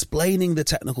 but explaining the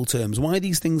technical terms, why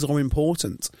these things are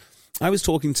important. I was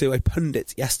talking to a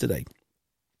pundit yesterday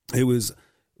who was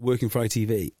working for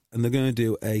ITV, and they're going to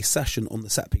do a session on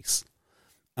the set piece.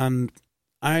 And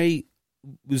I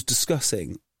was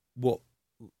discussing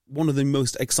one of the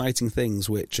most exciting things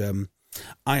which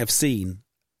I have seen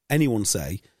anyone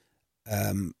say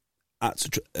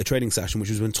at a training session, which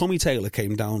was when Tommy Taylor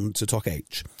came down to Talk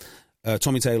H.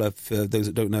 Tommy Taylor, for those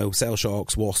that don't know, Sale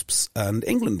Sharks, Wasps, and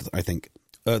England, I think,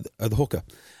 the hooker.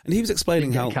 And he was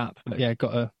explaining how... Cap, but yeah,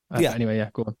 got a... Anyway,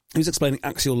 yeah, go on. He was explaining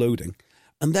axial loading.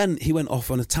 And then he went off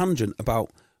on a tangent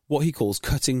about what he calls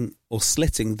cutting or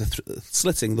slitting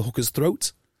the hooker's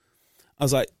throat. I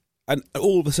was like... And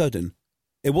all of a sudden,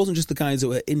 it wasn't just the guys that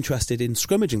were interested in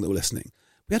scrummaging that were listening.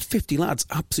 We had 50 lads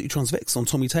absolutely transfixed on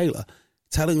Tommy Taylor,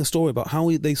 telling a story about how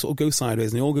they sort of go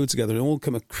sideways and they all go together and all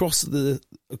come across the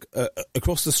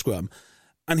scrum.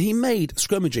 And he made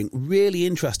scrummaging really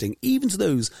interesting, even to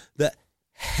those that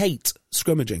hate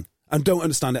scrummaging and don't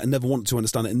understand it and never want to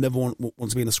understand it and never want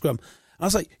to be in a scrum. And I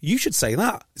was like, you should say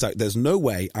that. It's like, there's no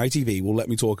way ITV will let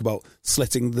me talk about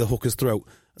slitting the hooker's throat.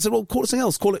 I said, well, call it something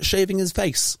else. Call it shaving his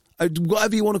face.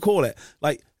 Whatever you want to call it.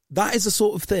 Like, that is the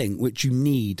sort of thing which you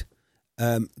need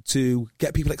to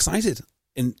get people excited,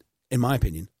 in my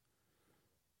opinion.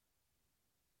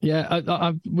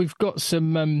 Yeah, we've got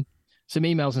some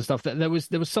emails and stuff. There was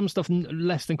some stuff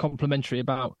less than complimentary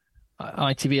about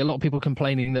ITV. A lot of people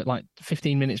complaining that like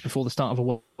 15 minutes before the start of a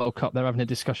World Cup, they're having a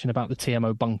discussion about the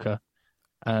TMO bunker.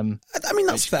 I mean,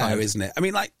 that's fair, isn't it? I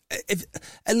mean, like, if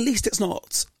at least it's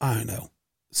not, I don't know,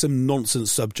 some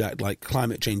nonsense subject like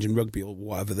climate change in rugby or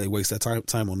whatever they waste their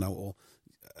time on now, or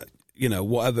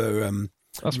whatever.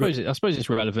 I suppose it's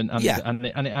relevant, and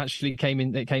it actually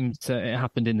it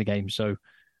happened in the game. So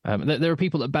there are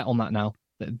people that bet on that now.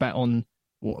 That bet on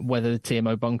whether the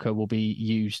TMO bunker will be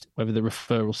used, whether the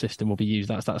referral system will be used.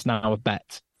 That's now a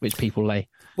bet which people lay.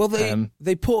 Well,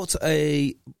 they put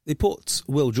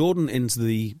Will Jordan into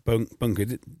the bunker,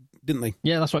 didn't they?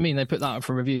 Yeah, that's what I mean. They put that up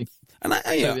for review. And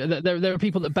so there are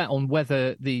people that bet on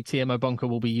whether the TMO bunker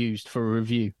will be used for a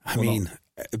review. I mean,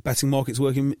 betting markets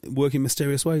work in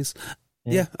mysterious ways.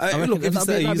 Yeah, look, if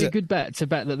that'd be a good bet to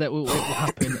bet that will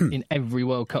happen in every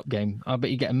World Cup game. I bet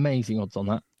you get amazing odds on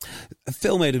that.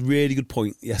 Phil made a really good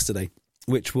point yesterday,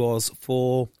 which was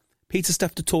for Peter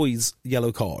Steph Toy's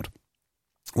yellow card.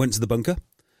 Went to the bunker,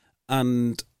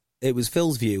 and it was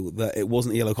Phil's view that it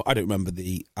wasn't a yellow card. I don't remember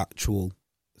the actual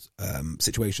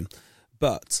situation,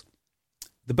 but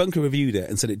the bunker reviewed it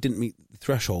and said it didn't meet the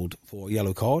threshold for a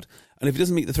yellow card. And if it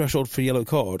doesn't meet the threshold for a yellow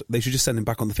card, they should just send him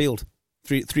back on the field.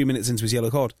 3 minutes into his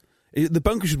yellow card. The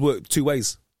bunker should work two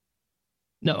ways.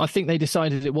 No, I think they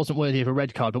decided it wasn't worthy of a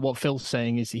red card, but what Phil's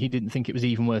saying is he didn't think it was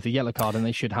even worth a yellow card, and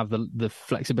they should have the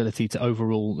flexibility to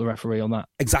overrule the referee on that.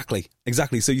 Exactly.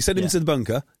 So you send him to the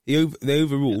bunker, they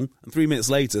overrule, and 3 minutes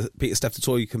later, Peter Steph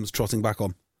Toy comes trotting back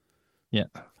on. Yeah.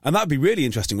 And that'd be really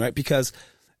interesting, right? Because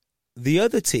the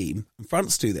other team,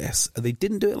 France do this, and they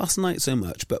didn't do it last night so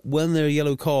much, but when their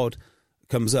yellow card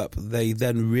comes up, they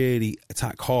then really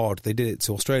attack hard. They did it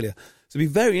to Australia. So it'd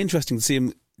be very interesting to see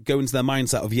them go into their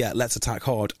mindset of, let's attack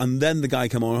hard, and then the guy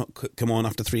come on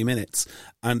after 3 minutes,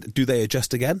 and do they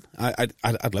adjust again?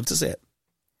 I'd love to see it.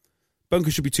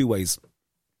 Bunker should be two ways.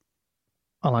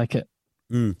 I like it.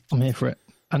 I'm here for it.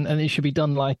 And it should be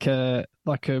done like a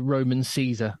Roman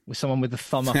Caesar, with someone with the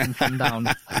thumb up and thumb down.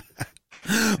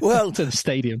 Well, to the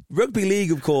stadium. Rugby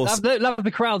League, of course. Love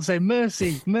the crowd saying,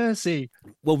 mercy, mercy.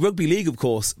 Well, Rugby League, of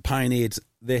course, pioneered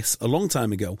this a long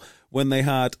time ago when they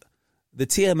had the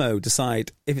TMO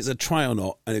decide if it's a try or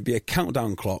not, and it'd be a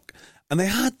countdown clock. And they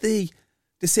had the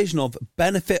decision of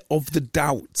benefit of the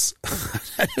doubt.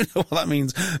 I don't know what that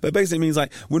means, but basically it means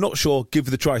like, we're not sure,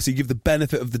 give the try. So you give the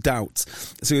benefit of the doubt.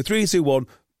 So you're 3, 2, 1,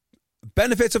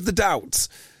 benefit of the doubt.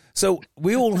 So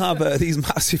we all have these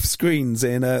massive screens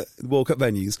in World Cup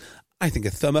venues. I think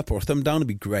a thumb up or a thumb down would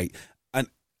be great. And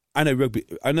I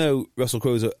know Russell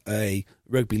Crowe's a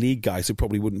rugby league guy, so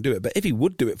probably wouldn't do it. But if he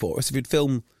would do it for us, if he'd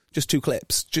film just 2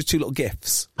 clips, just 2 little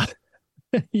GIFs.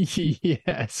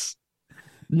 Yes.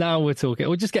 Now we're talking.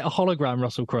 We'll just get a hologram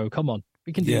Russell Crowe. Come on.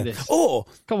 We can do this. Or,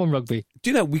 come on, rugby. Do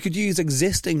you know, we could use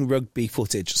existing rugby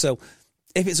footage. So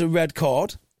if it's a red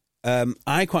card,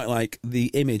 I quite like the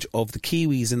image of the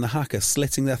Kiwis in the haka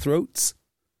slitting their throats.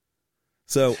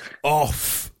 So,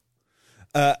 off.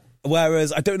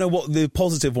 Whereas I don't know what the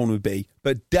positive one would be,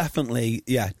 but definitely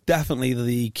a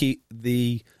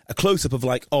close-up of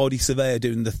like Ardy Surveyor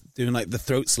doing like the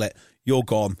throat slit. You're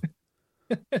gone.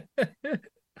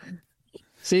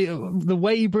 See, the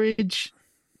Weybridge,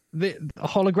 the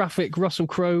holographic Russell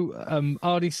Crowe,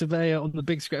 Ardy Surveyor on the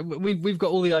big screen. We've got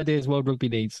all the ideas World Rugby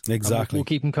needs. Exactly. We'll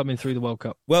keep them coming through the World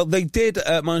Cup. Well, they did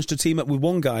manage to team up with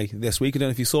one guy this week. I don't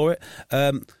know if you saw it.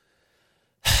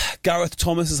 Gareth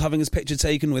Thomas is having his picture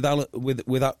taken with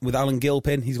Alan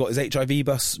Gilpin. He's got his HIV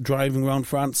bus driving around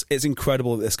France. It's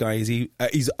incredible that this guy is.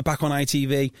 He's back on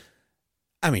ITV.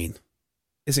 I mean,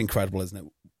 it's incredible, isn't it?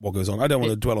 What goes on? I don't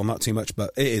want to dwell on that too much, but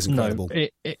it is incredible. No,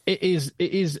 it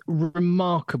is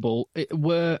remarkable. It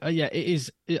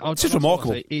is. It's just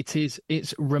remarkable.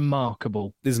 It's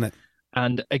remarkable, isn't it?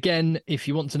 And again, if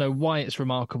you want to know why it's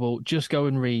remarkable, just go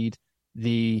and read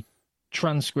the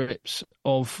transcripts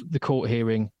of the court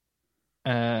hearing.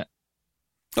 The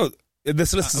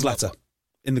solicitor's letter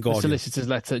in the Guardian. The solicitor's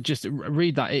letter. Just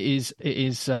read that. It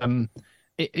is.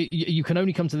 You can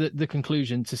only come to the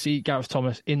conclusion to see Gareth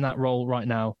Thomas in that role right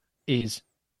now is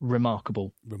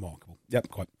remarkable. Remarkable. Yep,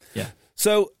 quite. Yeah.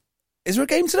 So, is there a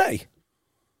game today?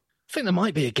 I think there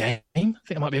might be a game. I think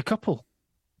there might be a couple.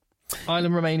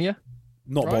 Ireland, Romania.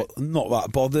 Not that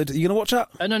bothered. Are you going to watch that?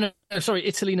 No. Sorry,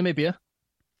 Italy, Namibia.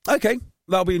 Okay.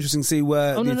 That'll be interesting to see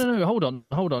where... Oh, no.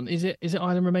 Hold on. Is it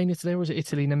Ireland, Romania today, or is it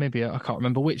Italy, Namibia? I can't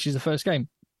remember which is the first game.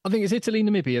 I think it's Italy,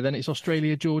 Namibia, then it's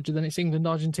Australia, Georgia, then it's England,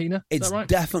 Argentina. Is that right?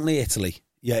 Definitely Italy.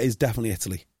 Yeah, it's definitely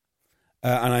Italy.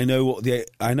 And I know what the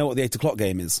 8 o'clock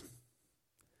game is.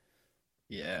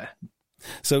 Yeah.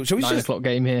 So shall we 9 o'clock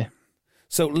game here.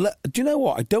 So do you know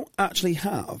what? I don't actually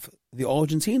have the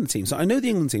Argentina team. So I know the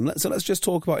England team. So let's just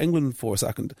talk about England for a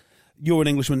second. You're an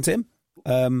Englishman, Tim.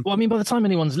 Well, I mean, by the time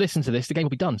anyone's listened to this, the game will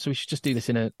be done. So we should just do this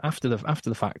after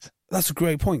the fact. That's a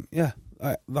great point. Yeah,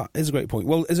 that is a great point.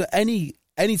 Well, is there any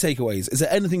takeaways? Is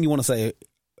there anything you want to say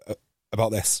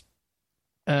about this?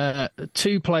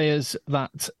 2 players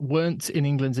that weren't in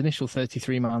England's initial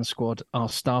 33-man squad are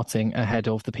starting ahead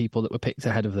of the people that were picked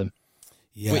ahead of them.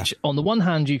 Yeah. Which, on the one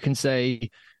hand, you can say,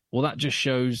 well, that just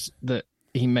shows that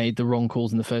he made the wrong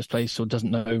calls in the first place or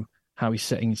doesn't know how he's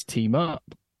setting his team up.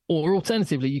 Or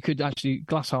alternatively, you could actually,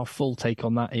 glass half full take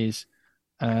on that is,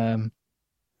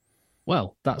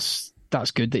 well, that's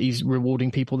good that he's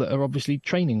rewarding people that are obviously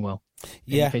training well.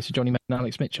 In the case of Johnny May and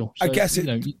Alex Mitchell. So, I guess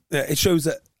it shows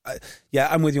that,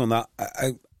 I'm with you on that.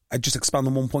 I just expand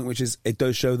on one point, which is it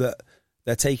does show that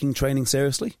they're taking training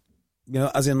seriously.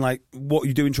 As in like what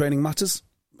you do in training matters,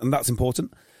 and that's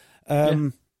important.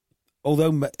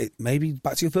 Although maybe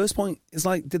back to your first point, it's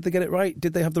like, did they get it right?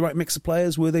 Did they have the right mix of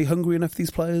players? Were they hungry enough, these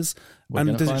players?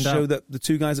 And does it show that the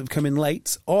 2 guys that have come in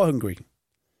late are hungry?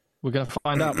 We're going to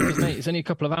find out because, mate, it's only a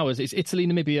couple of hours. It's Italy,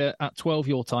 Namibia at 12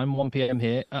 your time, 1 p.m.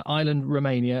 here. Ireland,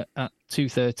 Romania at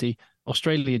 2:30.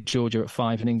 Australia, Georgia at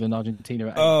 5, and England, Argentina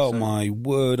at 8. Oh, my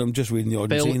word. I'm just reading the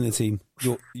Argentina team.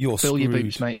 You're fill screwed. Your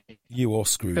boots, mate. You are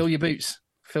screwed. Fill your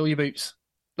boots.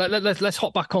 Let's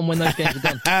hop back on when those games are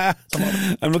done.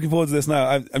 I'm looking forward to this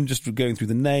now. I'm just going through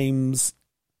the names.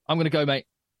 I'm going to go, mate.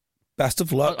 Best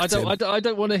of luck. I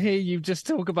don't want to hear you just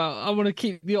talk about. I want to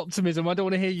keep the optimism. I don't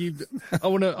want to hear you. I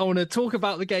want to talk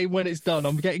about the game when it's done.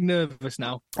 I'm getting nervous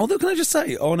now. Although, can I just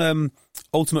say on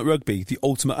Ultimate Rugby, the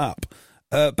Ultimate app,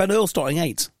 Ben Earl starting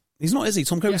 8. He's not, is he?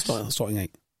 Tom Curry's starting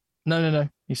 8. No.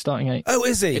 He's starting 8. Oh,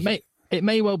 is he? It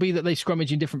may well be that they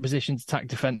scrummage in different positions, attack,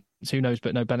 defence. Who knows?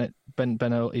 But no, Ben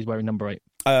Earl is wearing number 8.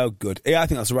 Oh, good. Yeah, I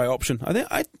think that's the right option. I think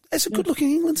it's a good-looking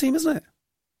England team, isn't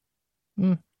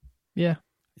it? Yeah.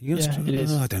 It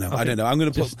is. I don't know. I'm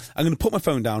going to put my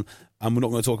phone down, and we're not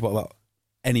going to talk about that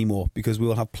anymore because we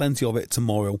will have plenty of it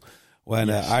tomorrow.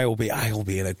 When I will be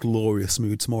in a glorious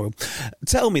mood tomorrow.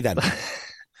 Tell me then,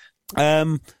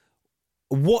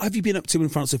 what have you been up to in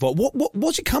France so far?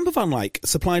 What's your camper van like?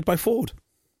 Supplied by Ford?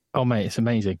 Oh mate, it's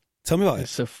amazing. Tell me about it.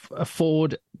 It's a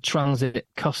Ford Transit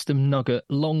Custom Nugget,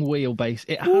 long wheelbase.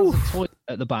 It has a toilet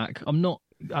at the back. I'm not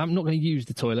going to use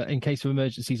the toilet in case of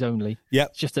emergencies only. Yeah,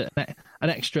 it's just an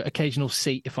extra occasional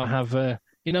seat if I have,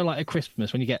 like at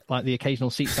Christmas when you get like the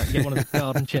occasional seats that you get one of the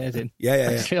garden chairs in.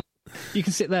 Yeah. You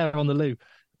can sit there on the loo.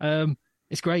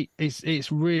 It's great.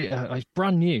 It's really it's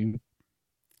brand new.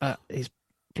 It's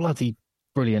bloody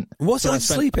brilliant. What's it like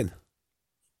sleeping?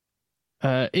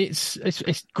 It's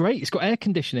great. It's got air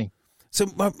conditioning. So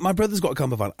my brother's got a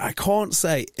camper van. I can't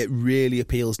say it really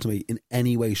appeals to me in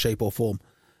any way, shape, or form.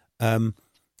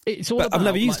 It's all but about, I've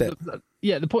never used it.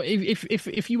 The point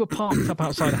if you were parked up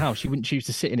outside a house, you wouldn't choose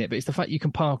to sit in it. But it's the fact you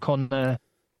can park on a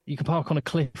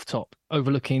cliff top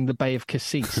overlooking the Bay of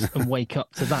Cassis and wake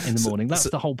up to that in the morning. That's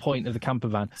the whole point of the camper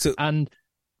van.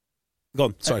 Go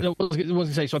on. Sorry, I was going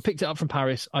to say. So I picked it up from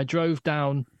Paris. I drove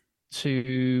down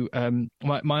to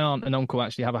my aunt and uncle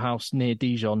actually have a house near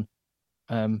Dijon,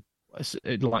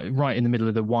 like right in the middle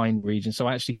of the wine region. So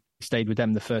I actually stayed with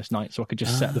them the first night, so I could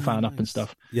just set the van up and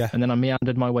stuff. Yeah, and then I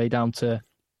meandered my way down to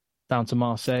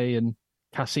Marseille, and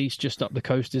Cassis, just up the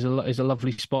coast, is a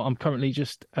lovely spot. I'm currently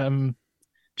just on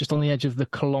the edge of the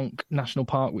Calanque National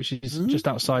Park, which is just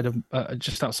outside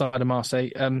of Marseille.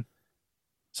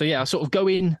 So yeah, I sort of go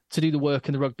in to do the work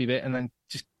and the rugby bit, and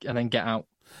then get out.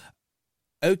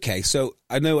 Okay, so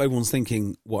I know everyone's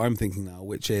thinking what I'm thinking now,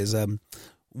 which is,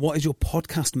 what is your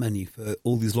podcast menu for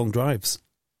all these long drives?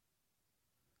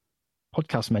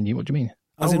 Podcast menu? What do you mean?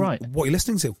 Right. What are you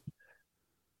listening to?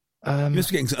 You must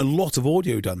be getting a lot of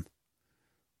audio done.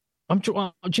 Do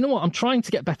you know what? I'm trying to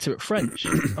get better at French.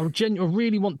 I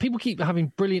really want... People keep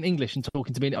having brilliant English and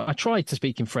talking to me. I tried to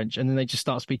speak in French and then they just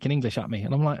start speaking English at me.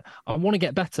 And I'm like, I want to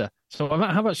get better. So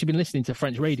I have actually been listening to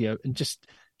French radio and just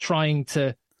trying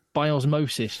to, by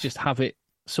osmosis, just have it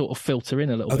sort of filter in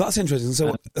a little bit. That's interesting.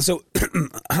 So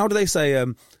how do they say,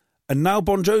 and now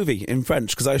Bon Jovi in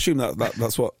French? Because I assume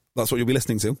that's what you'll be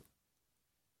listening to.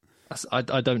 I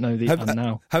don't know the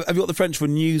now. Have you got the French for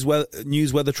news,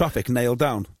 weather, traffic nailed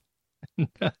down?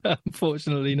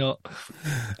 Unfortunately not.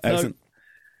 Excellent.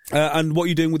 No. And what are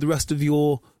you doing with the rest of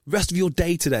your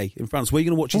day today in France? Where are you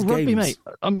going to watch these rugby, games? Mate.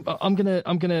 I've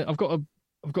got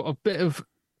a bit of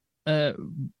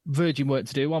Virgin work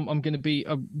to do. I'm going to be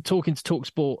talking to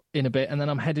TalkSport in a bit, and then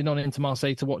I'm heading on into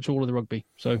Marseille to watch all of the rugby.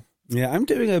 So yeah, I'm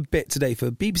doing a bit today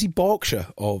for BBC Berkshire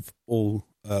of all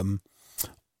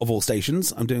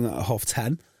stations. I'm doing that at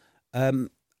 10:30.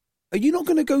 Are you not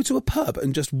going to go to a pub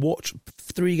and just watch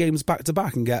 3 games back to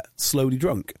back and get slowly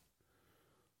drunk?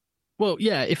 Well,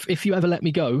 yeah, if you ever let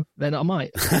me go, then I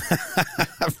might.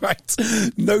 Right.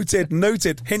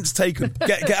 Noted. Hints taken.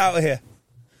 Get out of here.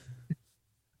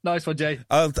 Nice one, Jay.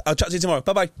 I'll chat to you tomorrow.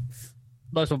 Bye-bye.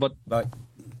 Nice one, bud. Bye.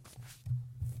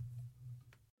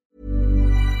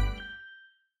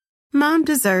 Mom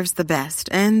deserves the best,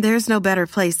 and there's no better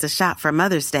place to shop for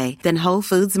Mother's Day than Whole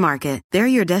Foods Market. They're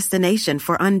your destination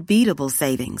for unbeatable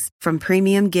savings, from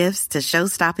premium gifts to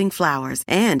show-stopping flowers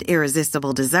and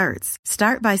irresistible desserts.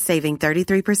 Start by saving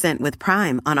 33% with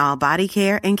Prime on all body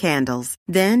care and candles.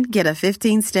 Then get a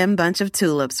 15-stem bunch of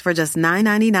tulips for just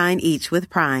 $9.99 each with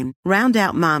Prime. Round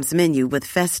out Mom's menu with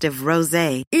festive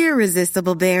rosé,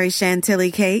 irresistible berry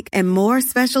chantilly cake, and more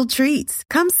special treats.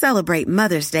 Come celebrate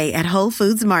Mother's Day at Whole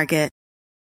Foods Market.